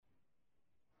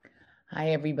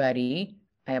Hi, everybody.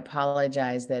 I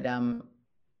apologize that I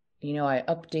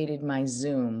updated my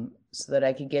Zoom so that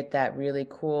I could get that really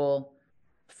cool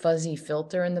fuzzy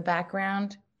filter in the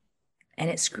background, and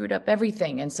it screwed up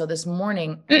everything. And so this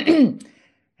morning,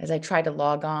 as I tried to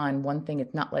log on, one thing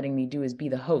it's not letting me do is be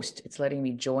the host. It's letting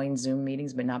me join Zoom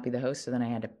meetings but not be the host. So then I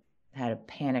had a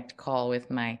panicked call with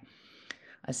my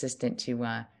assistant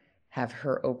to have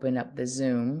her open up the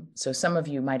Zoom. So some of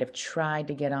you might have tried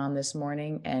to get on this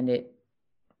morning and it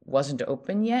wasn't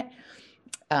open yet.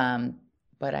 Um,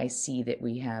 but I see that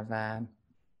we have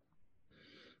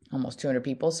almost 200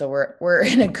 people, so we're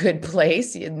in a good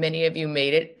place. Many of you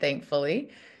made it,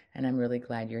 thankfully, and I'm really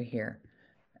glad you're here.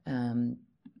 Um,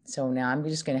 so now I'm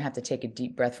just going to have to take a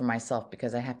deep breath for myself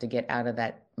because I have to get out of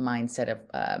that mindset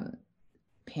of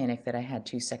panic that I had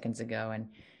 2 seconds ago and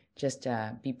just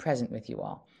be present with you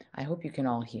all. I hope you can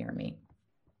all hear me.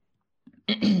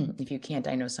 If you can't,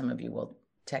 I know some of you will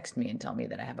text me and tell me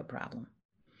that I have a problem.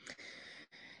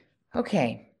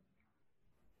 Okay.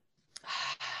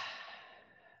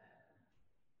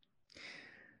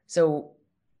 So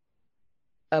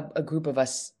a group of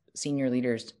us senior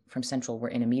leaders from Central were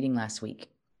in a meeting last week,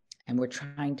 and we're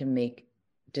trying to make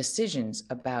decisions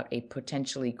about a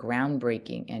potentially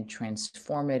groundbreaking and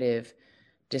transformative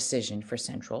decision for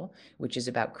Central, which is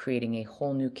about creating a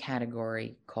whole new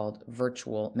category called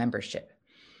virtual membership.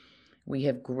 We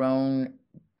have grown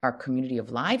our community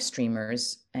of live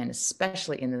streamers, and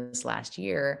especially in this last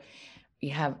year, we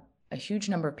have a huge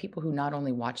number of people who not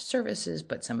only watch services,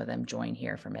 but some of them join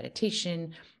here for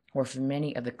meditation or for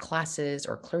many of the classes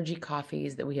or clergy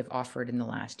coffees that we have offered in the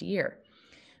last year.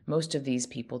 Most of these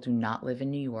people do not live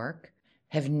in New York,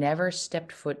 have never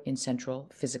stepped foot in Central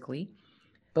physically,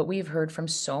 but we've heard from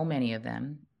so many of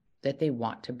them that they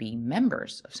want to be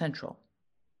members of Central,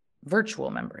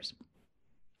 virtual members.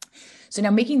 So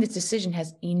now making this decision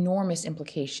has enormous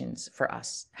implications for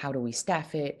us. How do we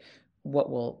staff it? What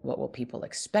will people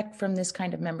expect from this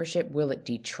kind of membership? Will it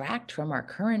detract from our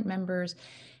current members?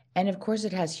 And of course,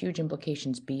 it has huge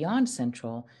implications beyond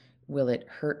Central. Will it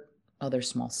hurt other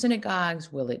small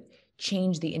synagogues? Will it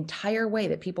change the entire way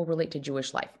that people relate to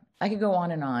Jewish life? I could go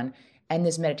on, and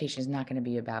this meditation is not going to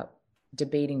be about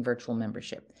debating virtual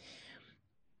membership.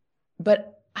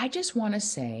 But I just want to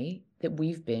say that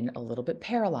we've been a little bit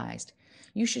paralyzed.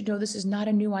 You should know this is not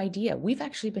a new idea. We've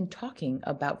actually been talking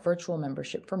about virtual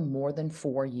membership for more than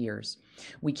 4 years.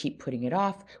 We keep putting it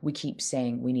off. We keep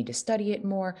saying we need to study it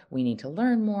more. We need to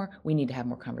learn more. We need to have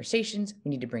more conversations. We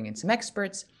need to bring in some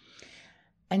experts.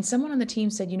 And someone on the team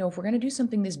said, if we're going to do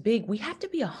something this big, we have to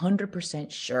be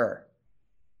 100% sure.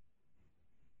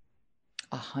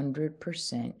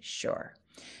 100% sure.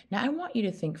 Now, I want you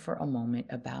to think for a moment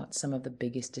about some of the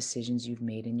biggest decisions you've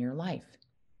made in your life.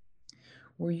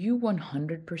 Were you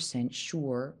 100%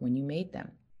 sure when you made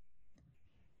them?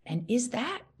 And is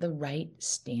that the right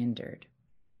standard?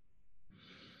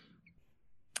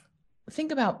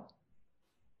 Think about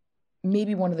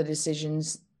maybe one of the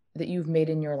decisions that you've made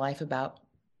in your life about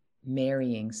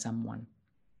marrying someone.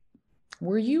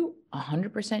 Were you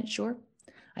 100% sure?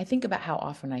 I think about how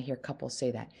often I hear couples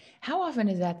say that. How often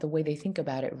is that the way they think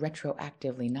about it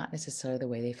retroactively, not necessarily the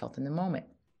way they felt in the moment?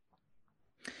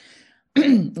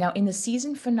 Now, in the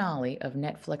season finale of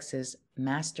Netflix's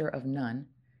Master of None,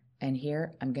 and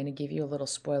here I'm going to give you a little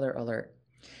spoiler alert.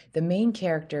 The main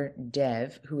character,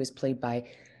 Dev, who is played by,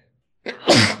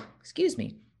 excuse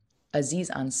me, Aziz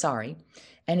Ansari,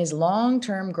 and his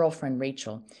long-term girlfriend,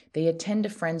 Rachel, they attend a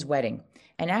friend's wedding.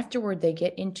 And afterward, they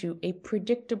get into a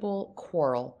predictable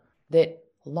quarrel that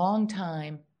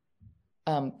long-time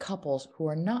couples who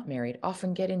are not married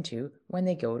often get into when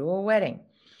they go to a wedding.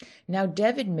 Now,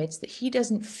 Dev admits that he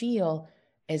doesn't feel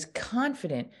as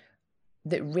confident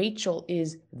that Rachel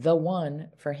is the one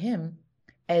for him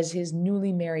as his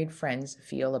newly married friends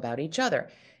feel about each other.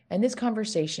 And this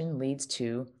conversation leads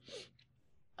to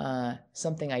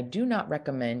something I do not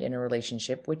recommend in a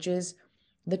relationship, which is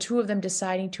the two of them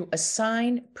deciding to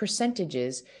assign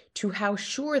percentages to how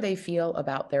sure they feel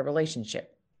about their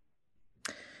relationship.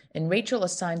 And Rachel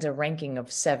assigns a ranking of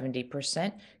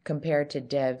 70% compared to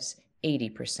Dev's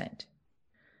 80%.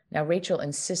 Now, Rachel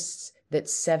insists that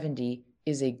 70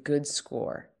 is a good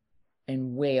score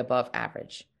and way above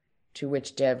average, to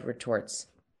which Dev retorts,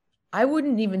 I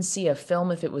wouldn't even see a film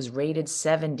if it was rated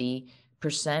 70%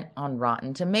 on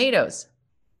Rotten Tomatoes.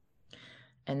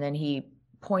 And then he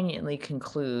poignantly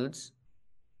concludes,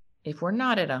 if we're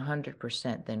not at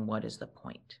 100%, then what is the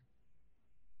point?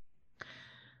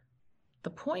 The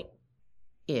point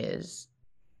is,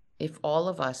 if all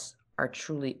of us are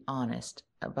truly honest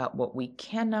about what we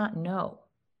cannot know,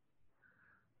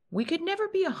 we could never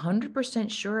be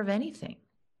 100% sure of anything.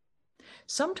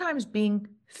 Sometimes being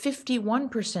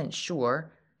 51%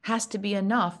 sure has to be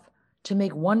enough to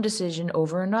make one decision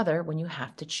over another when you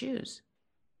have to choose.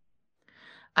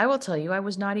 I will tell you, I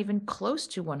was not even close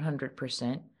to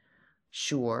 100%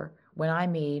 sure when I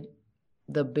made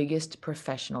the biggest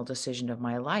professional decision of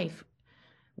my life,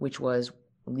 which was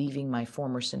leaving my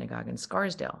former synagogue in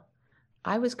Scarsdale.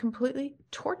 I was completely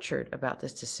tortured about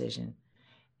this decision.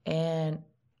 And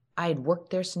I had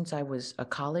worked there since I was a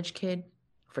college kid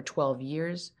for 12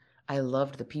 years. I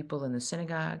loved the people in the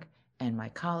synagogue and my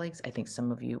colleagues. I think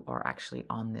some of you are actually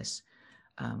on this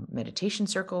meditation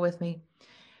circle with me.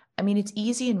 I mean, it's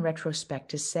easy in retrospect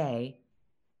to say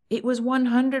it was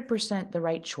 100% the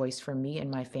right choice for me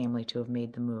and my family to have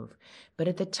made the move. But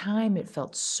at the time, it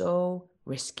felt so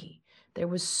risky. There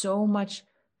was so much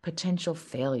potential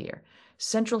failure.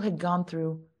 Central had gone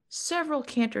through several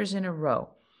cantors in a row.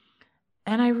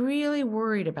 And I really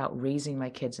worried about raising my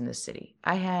kids in the city.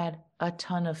 I had a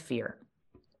ton of fear.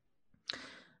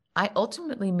 I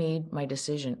ultimately made my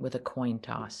decision with a coin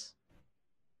toss.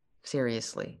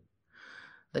 Seriously.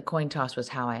 The coin toss was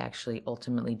how I actually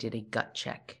ultimately did a gut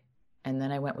check. And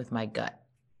then I went with my gut.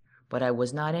 But I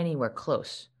was not anywhere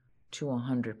close to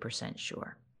 100%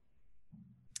 sure.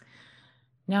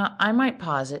 Now, I might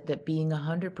posit that being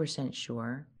 100%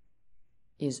 sure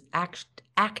is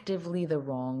actively the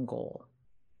wrong goal.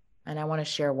 And I want to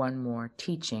share one more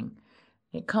teaching.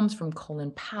 It comes from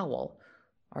Colin Powell,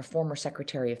 our former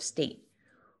Secretary of State,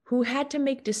 who had to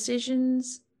make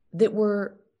decisions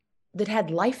that had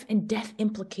life and death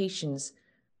implications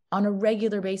on a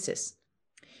regular basis.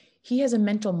 He has a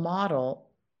mental model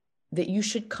that you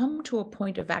should come to a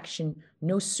point of action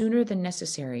no sooner than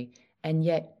necessary, and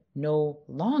yet no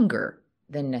longer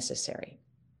than necessary.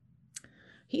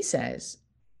 He says,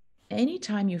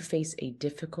 anytime you face a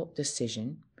difficult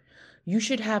decision, you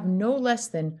should have no less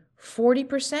than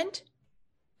 40%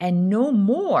 and no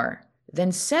more than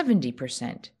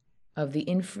 70% of the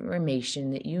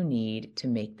information that you need to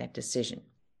make that decision.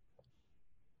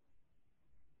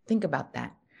 Think about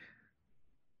that.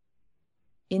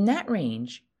 In that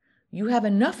range, you have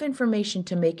enough information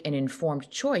to make an informed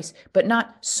choice, but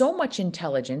not so much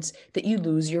intelligence that you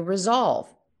lose your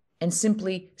resolve and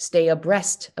simply stay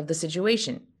abreast of the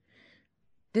situation.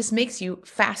 This makes you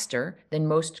faster than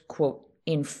most, quote,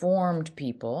 informed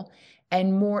people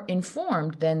and more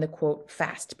informed than the, quote,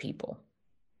 fast people.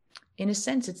 In a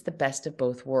sense, it's the best of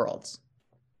both worlds.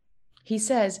 He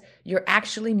says you're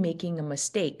actually making a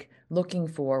mistake looking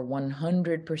for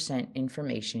 100%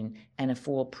 information and a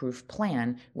foolproof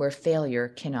plan where failure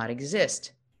cannot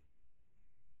exist.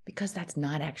 Because that's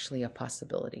not actually a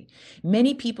possibility.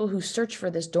 Many people who search for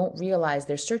this don't realize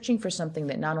they're searching for something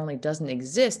that not only doesn't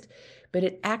exist, but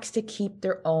it acts to keep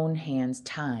their own hands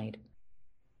tied.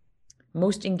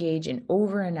 Most engage in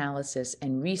overanalysis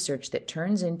and research that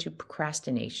turns into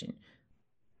procrastination.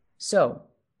 So,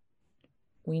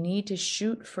 we need to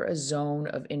shoot for a zone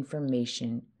of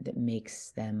information that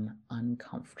makes them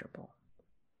uncomfortable.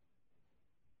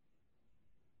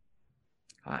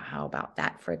 How about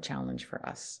that for a challenge for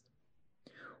us?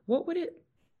 What would it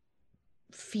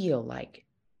feel like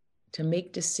to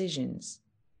make decisions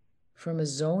from a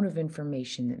zone of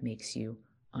information that makes you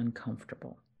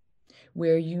uncomfortable,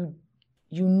 where you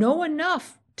know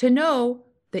enough to know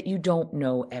that you don't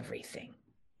know everything?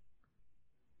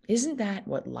 Isn't that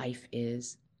what life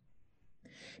is?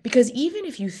 Because even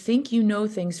if you think you know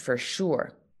things for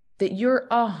sure, that you're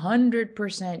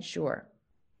 100% sure,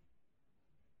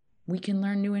 we can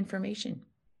learn new information.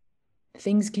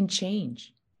 Things can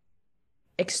change.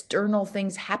 External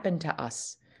things happen to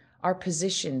us. Our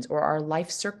positions or our life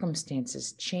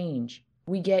circumstances change.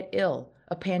 We get ill.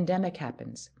 A pandemic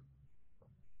happens.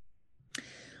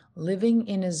 Living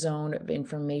in a zone of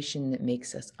information that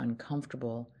makes us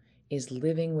uncomfortable is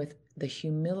living with the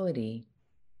humility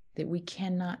that we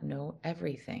cannot know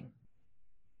everything,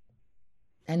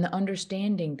 and the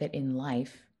understanding that in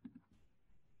life,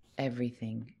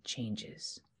 everything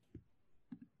changes.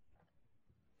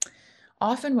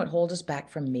 Often what holds us back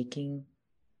from making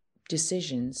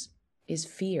decisions is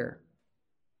fear.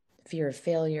 Fear of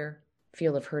failure,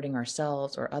 fear of hurting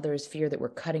ourselves or others, fear that we're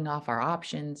cutting off our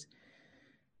options.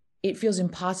 It feels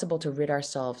impossible to rid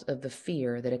ourselves of the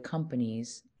fear that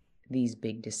accompanies these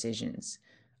big decisions.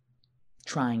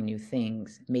 Trying new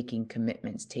things, making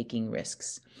commitments, taking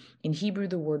risks. In Hebrew,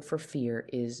 the word for fear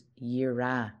is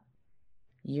yirah.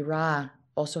 Yirah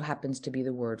also happens to be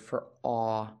the word for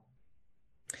awe.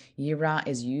 Yirah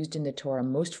is used in the Torah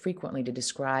most frequently to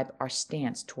describe our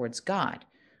stance towards God.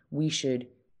 We should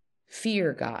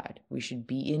fear God. We should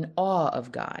be in awe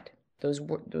of God. Those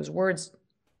words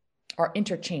are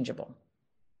interchangeable.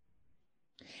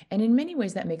 And in many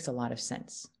ways, that makes a lot of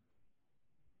sense.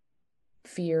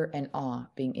 Fear and awe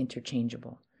being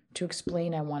interchangeable. To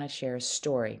explain, I want to share a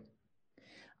story.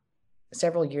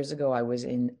 Several years ago, I was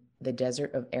in the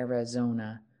desert of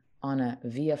Arizona on a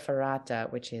Via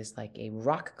Ferrata, which is like a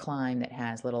rock climb that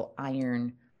has little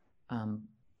iron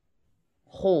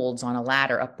holds on a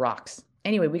ladder up rocks.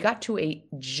 Anyway, we got to a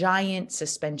giant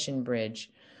suspension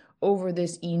bridge over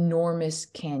this enormous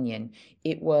canyon.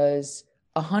 It was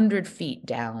 100 feet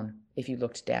down if you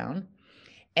looked down.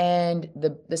 And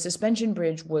the suspension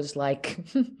bridge was like,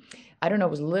 I don't know,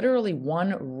 it was literally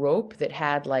one rope that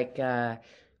had like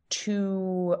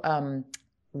two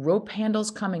rope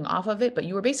handles coming off of it, but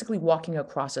you were basically walking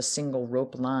across a single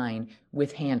rope line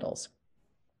with handles.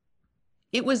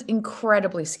 It was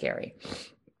incredibly scary.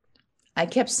 I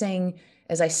kept saying,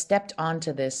 as I stepped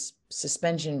onto this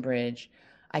suspension bridge,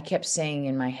 I kept saying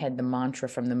in my head the mantra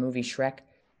from the movie Shrek,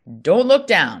 "Don't look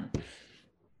down."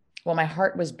 Well, my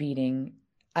heart was beating.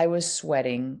 I was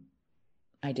sweating.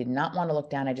 I did not want to look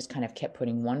down. I just kind of kept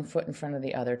putting one foot in front of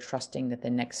the other, trusting that the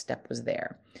next step was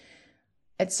there.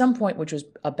 At some point, which was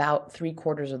about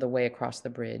 3/4 of the way across the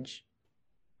bridge,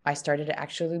 I started to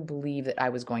actually believe that I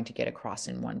was going to get across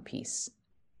in one piece.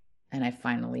 And I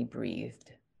finally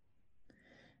breathed.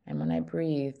 And when I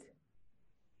breathed,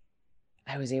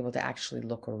 I was able to actually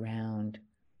look around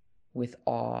with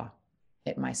awe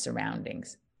at my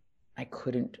surroundings. I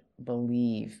couldn't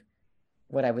believe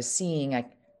what I was seeing.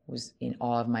 I was in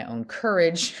awe of my own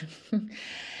courage.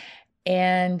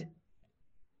 And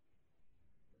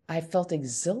I felt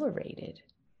exhilarated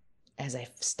as I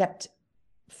stepped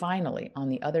finally on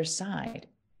the other side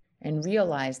and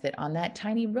realized that on that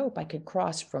tiny rope, I could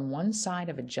cross from one side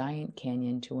of a giant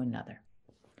canyon to another.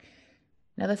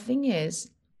 Now, the thing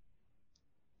is,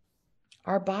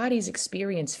 our bodies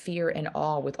experience fear and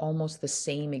awe with almost the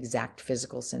same exact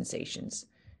physical sensations: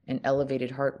 an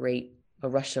elevated heart rate, a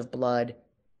rush of blood,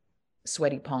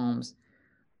 sweaty palms.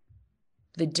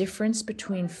 The difference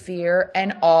between fear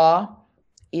and awe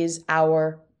is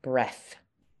our breath.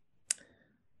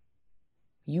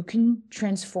 You can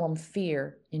transform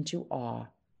fear into awe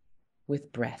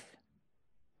with breath.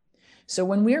 So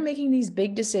when we're making these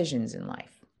big decisions in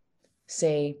life,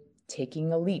 say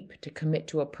taking a leap to commit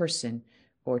to a person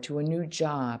or to a new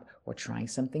job or trying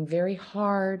something very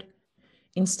hard,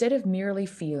 instead of merely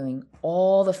feeling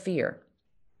all the fear,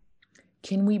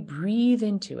 can we breathe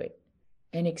into it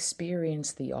and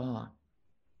experience the awe?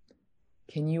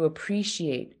 Can you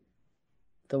appreciate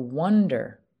the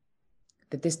wonder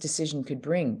that this decision could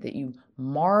bring, that you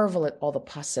marvel at all the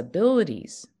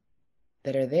possibilities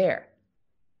that are there?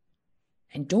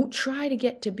 And don't try to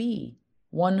get to be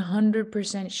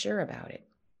 100% sure about it.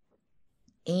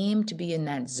 Aim to be in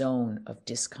that zone of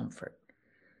discomfort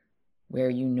where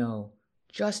you know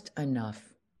just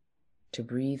enough to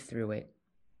breathe through it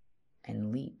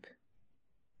and leap.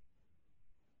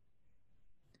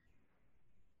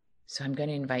 So I'm going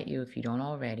to invite you, if you don't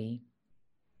already,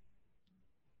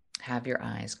 have your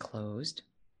eyes closed.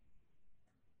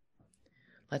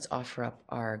 Let's offer up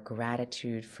our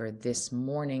gratitude for this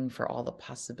morning, for all the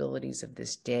possibilities of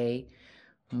this day.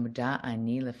 Muda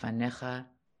ani lefanecha.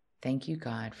 Thank you,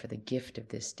 God, for the gift of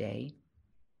this day.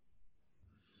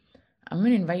 I'm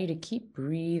going to invite you to keep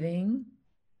breathing,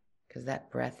 because that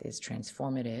breath is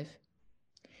transformative.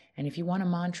 And if you want a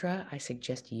mantra, I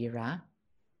suggest Yira,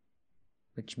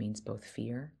 which means both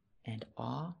fear and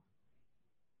awe.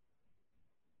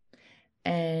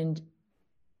 And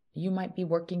you might be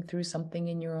working through something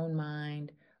in your own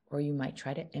mind, or you might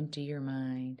try to empty your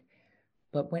mind.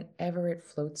 But whenever it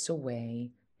floats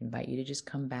away, I invite you to just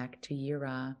come back to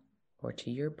Yira or to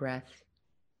your breath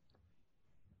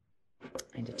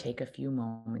and to take a few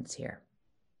moments here.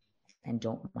 And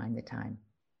don't mind the time.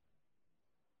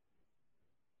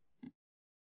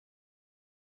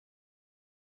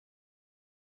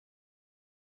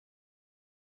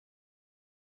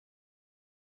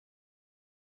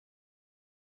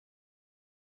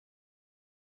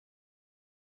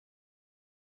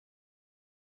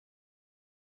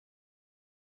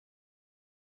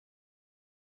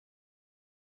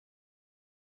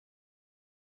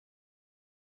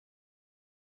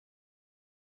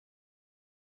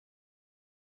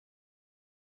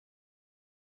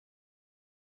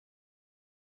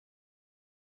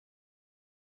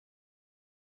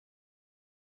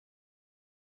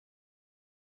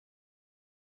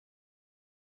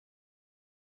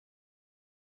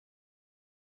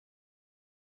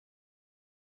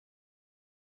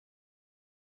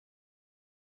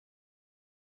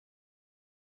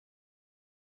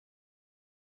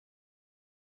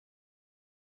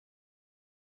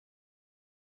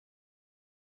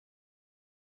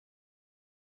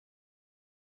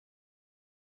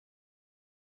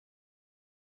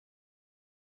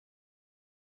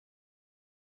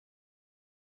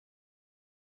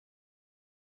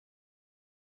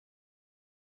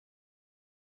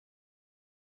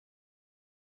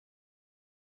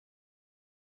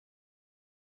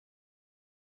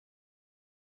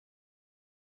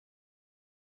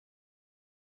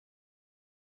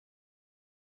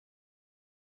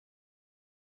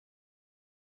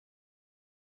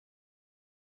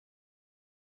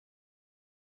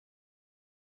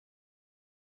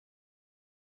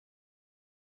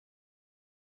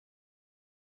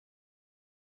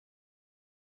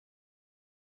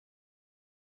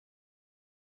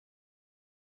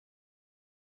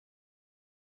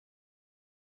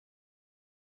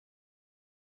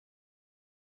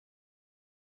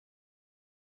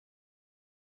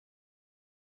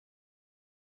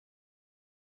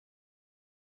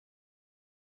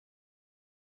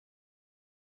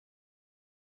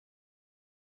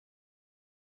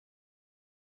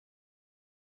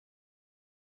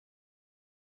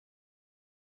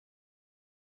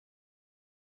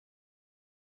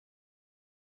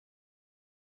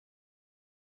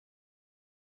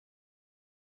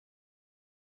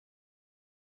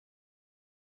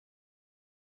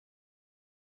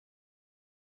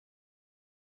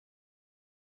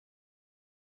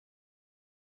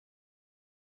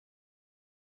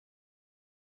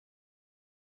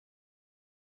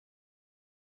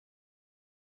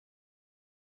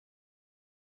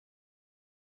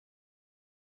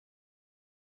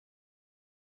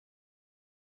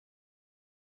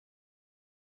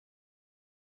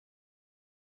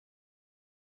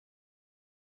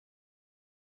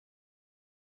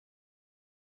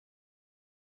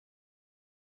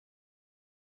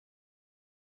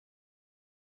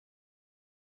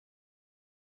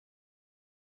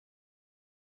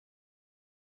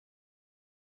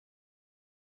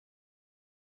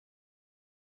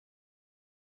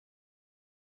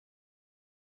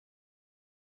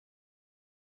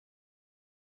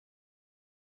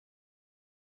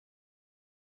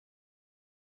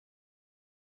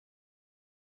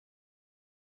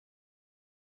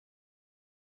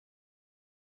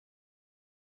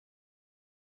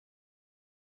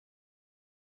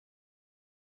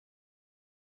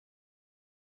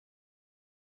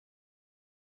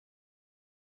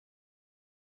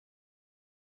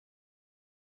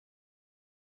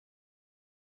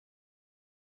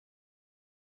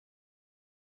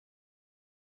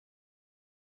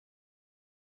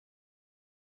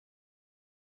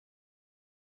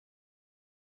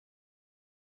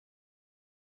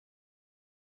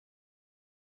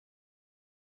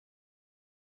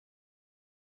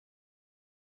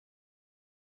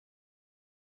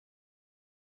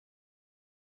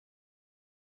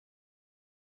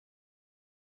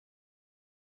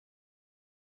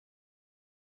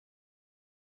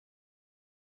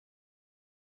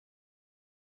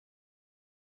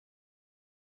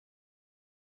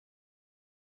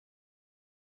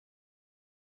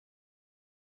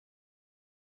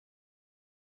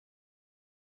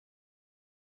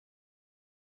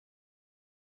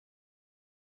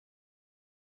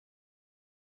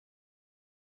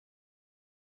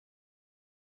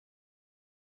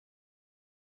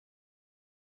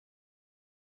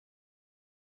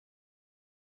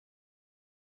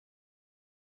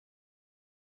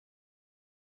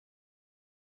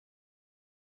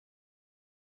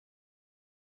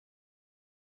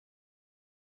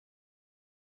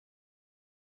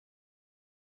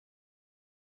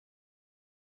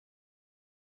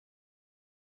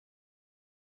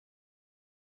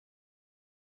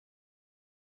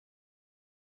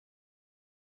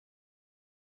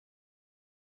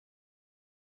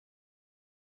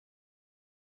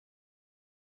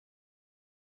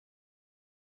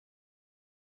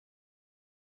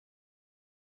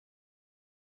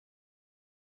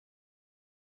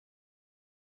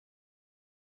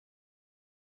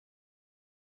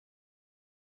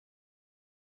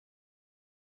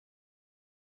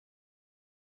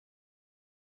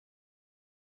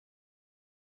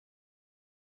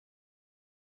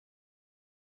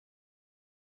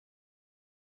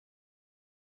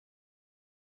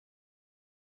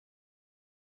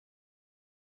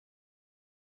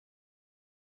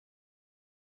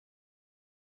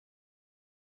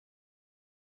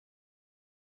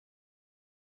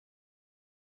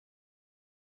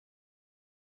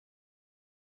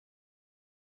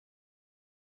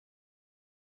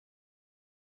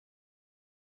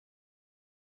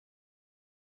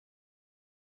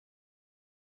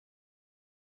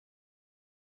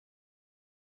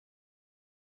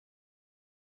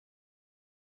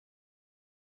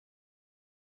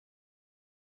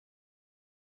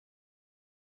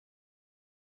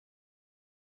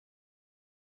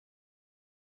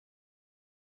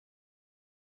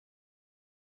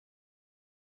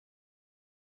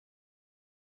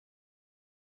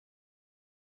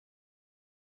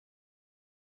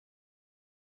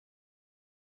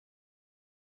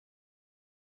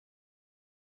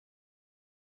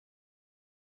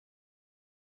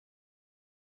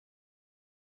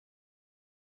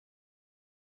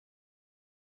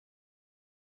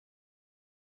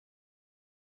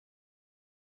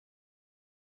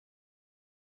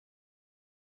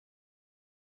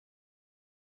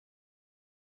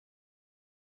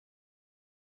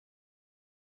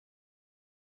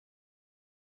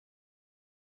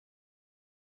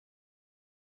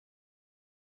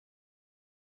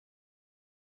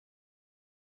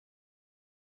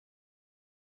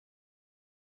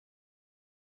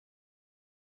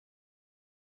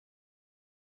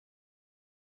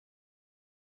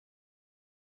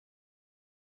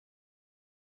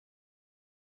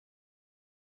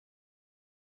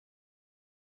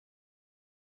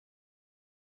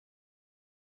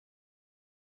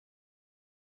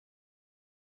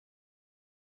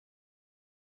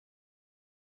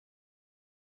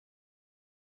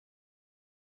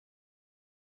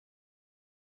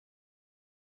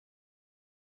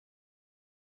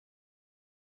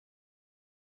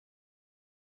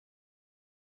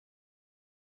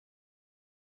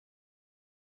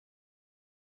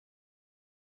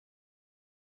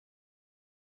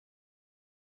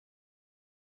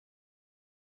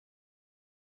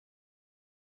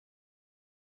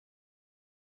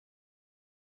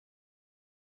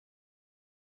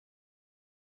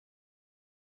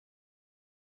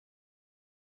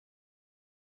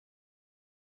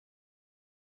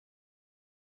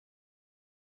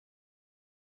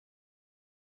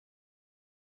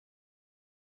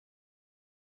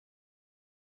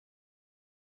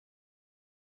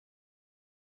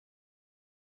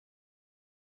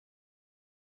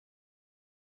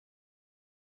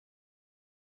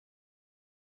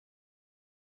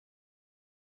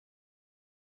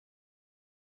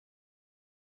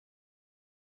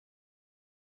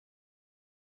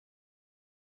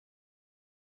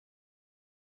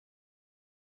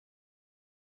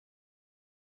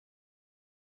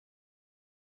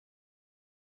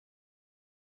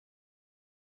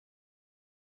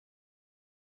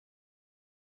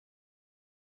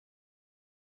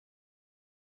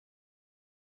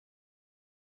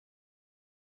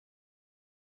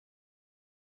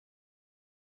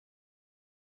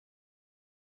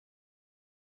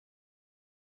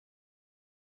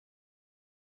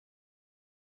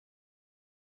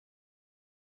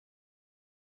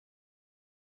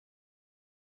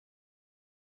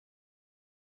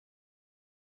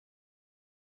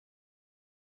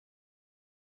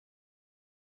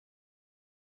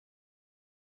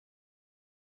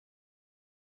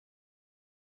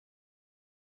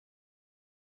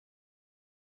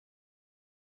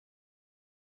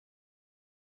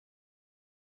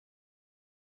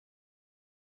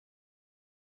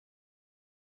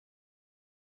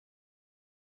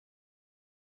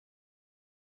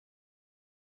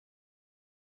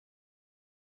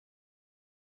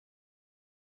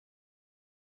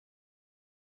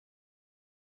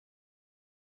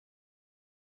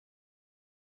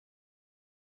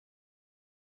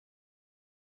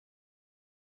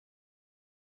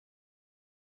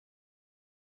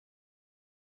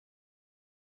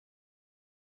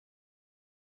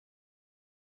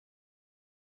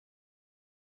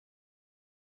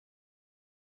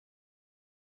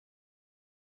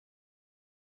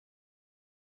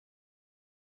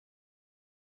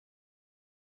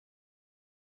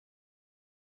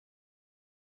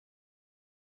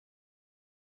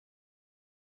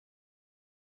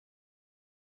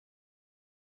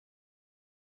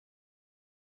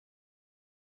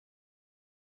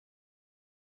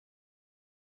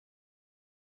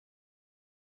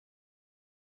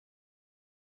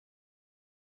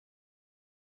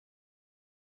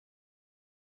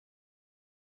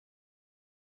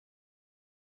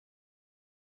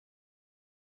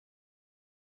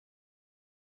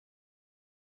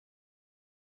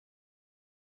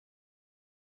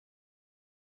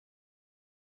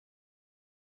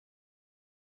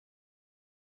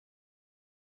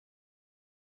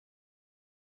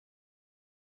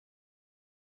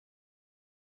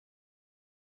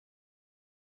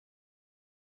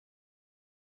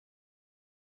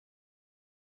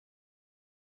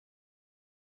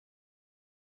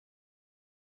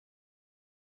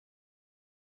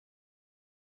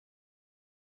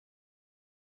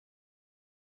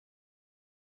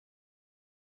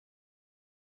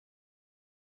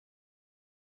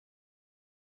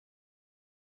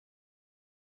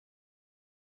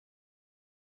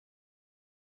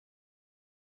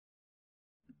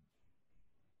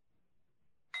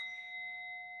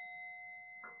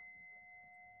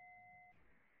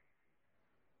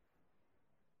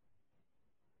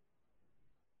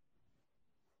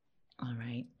 All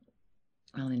right.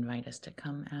 I'll invite us to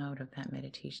come out of that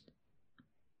meditation.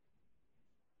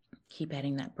 Keep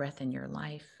adding that breath in your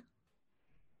life.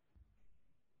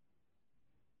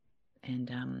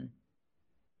 And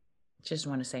just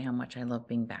want to say how much I love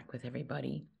being back with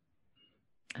everybody.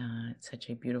 It's such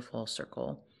a beautiful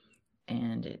circle,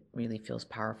 and it really feels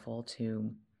powerful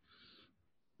to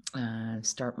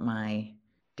start my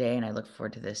day, and I look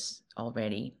forward to this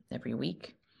already every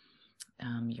week.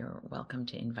 You're welcome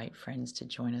to invite friends to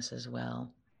join us as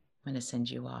well. I'm going to send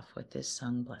you off with this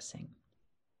sung blessing.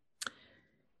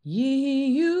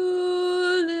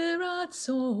 Yiyu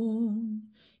liratzon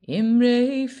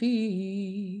imrefi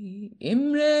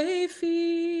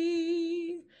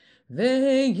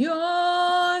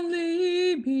ve'yon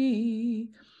libi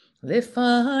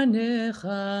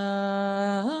lefanecha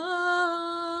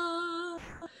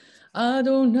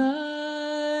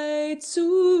Adonai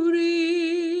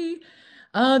tzuri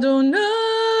Adonai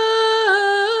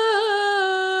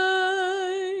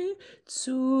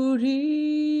tzuri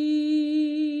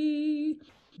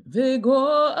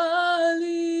vegoali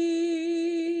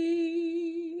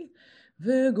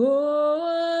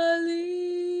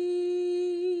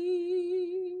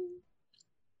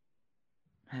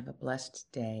Have a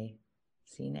blessed day.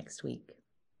 See you next week.